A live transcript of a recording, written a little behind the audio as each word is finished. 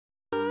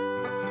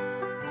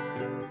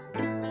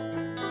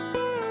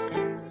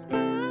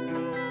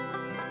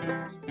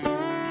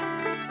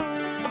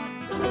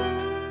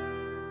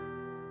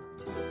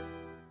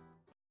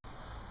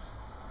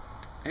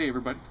Hey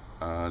everybody,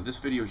 this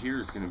video here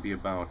is going to be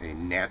about a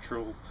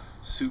natural,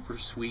 super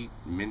sweet,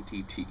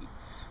 minty tea.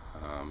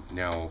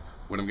 Now,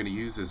 what I'm going to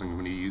use is I'm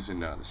going to be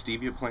using the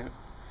Stevia plant,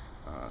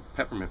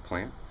 peppermint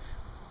plant,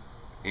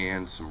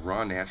 and some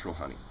raw natural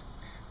honey.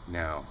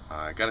 Now,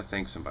 I got to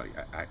thank somebody.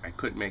 I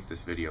couldn't make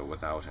this video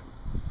without him.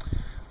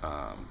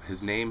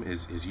 His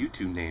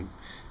YouTube name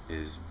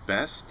is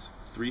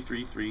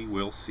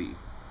Best333WillC.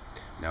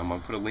 Now, I'm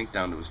going to put a link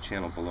down to his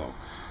channel below.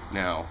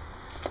 Now,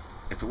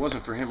 if it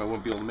wasn't for him, I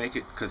wouldn't be able to make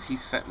it because he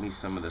sent me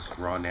some of this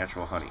raw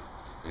natural honey,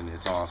 and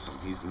it's awesome.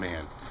 He's the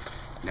man.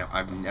 Now,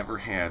 I've never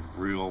had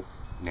real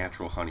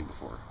natural honey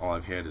before. All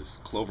I've had is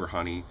clover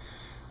honey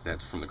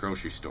that's from the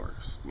grocery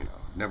stores. You know,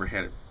 never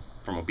had it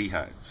from a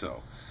beehive.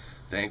 So,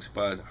 thanks,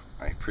 bud.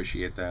 I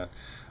appreciate that.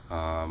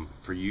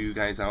 For you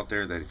guys out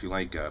there that if you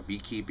like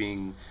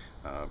beekeeping,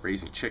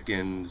 raising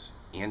chickens,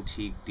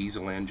 antique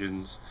diesel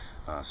engines,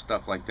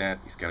 stuff like that,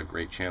 he's got a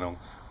great channel.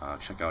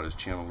 Check out his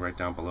channel right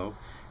down below.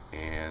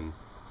 And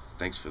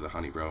thanks for the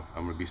honey, bro.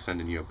 I'm going to be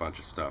sending you a bunch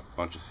of stuff, a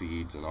bunch of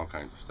seeds and all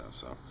kinds of stuff.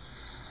 So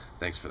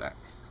thanks for that.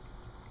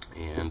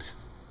 And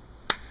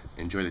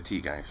enjoy the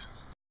tea, guys.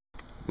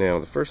 Now,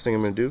 the first thing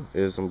I'm going to do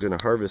is I'm going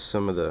to harvest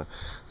some of the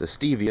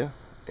stevia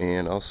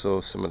and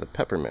also some of the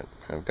peppermint.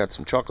 I've got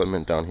some chocolate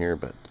mint down here,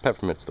 but the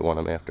peppermint's the one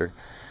I'm after.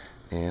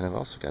 And I've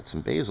also got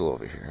some basil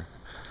over here.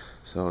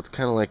 So it's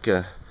kind of like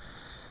a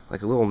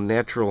little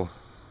natural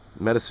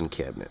medicine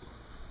cabinet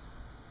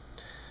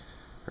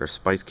or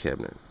spice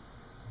cabinet.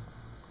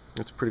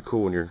 It's pretty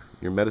cool when your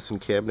medicine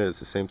cabinet is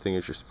the same thing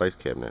as your spice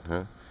cabinet,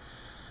 huh?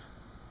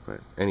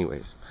 But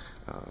anyways,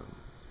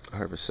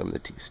 harvest some of the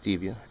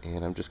stevia,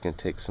 and I'm just going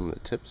to take some of the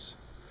tips.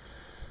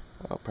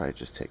 I'll probably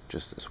just take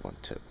just this one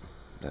tip.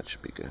 That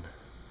should be good.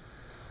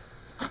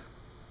 And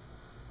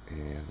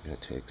I'm going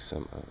to take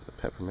some of the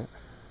peppermint.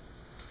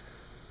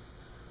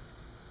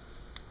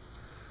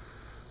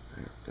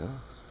 There we go.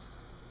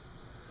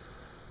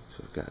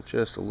 So I've got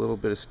just a little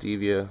bit of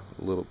stevia,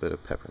 a little bit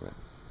of peppermint.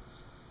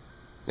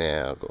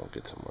 Yeah, I'll go and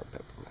get some more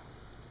peppermint.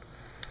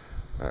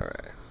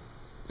 Alright.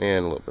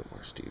 And a little bit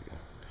more stevia.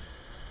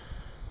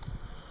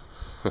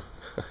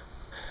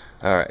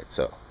 Alright,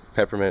 so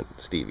peppermint,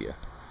 stevia.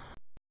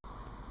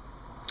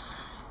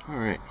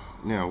 Alright,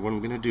 now what I'm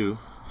going to do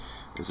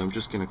is I'm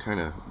just going to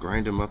kind of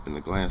grind them up in the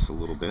glass a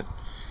little bit.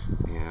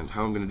 And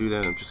how I'm going to do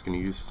that, I'm just going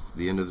to use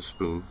the end of the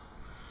spoon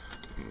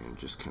and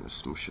just kind of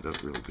smoosh it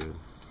up real good.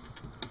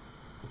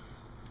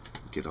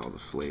 Get all the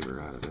flavor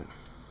out of it.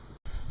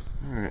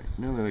 Alright,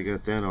 now that I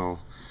got that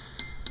all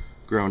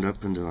ground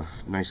up into a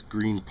nice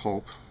green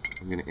pulp,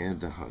 I'm going to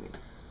add the honey.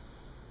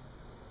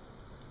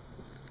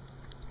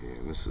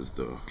 And this is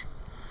the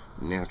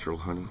natural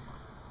honey,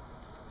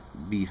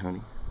 bee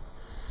honey.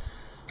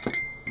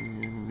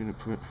 And I'm going to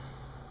put,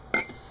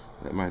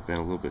 that might have been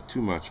a little bit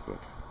too much, but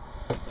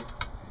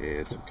yeah,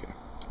 it's okay.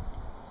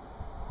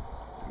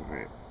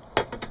 Alright,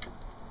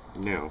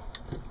 now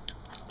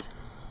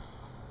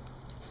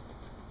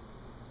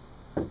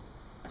I'm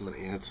going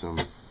to add some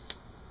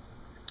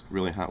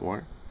really hot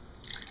water.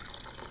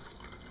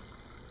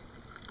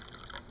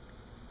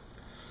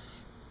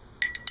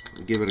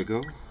 Give it a go,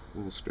 a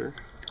little stir.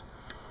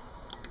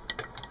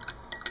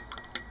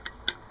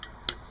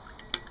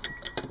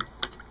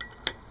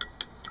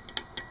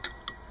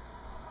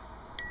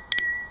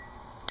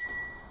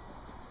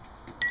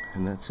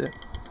 And that's it.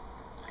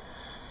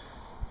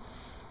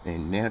 A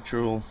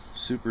natural,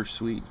 super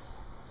sweet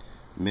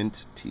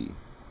mint tea.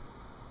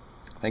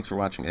 Thanks for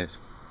watching, guys.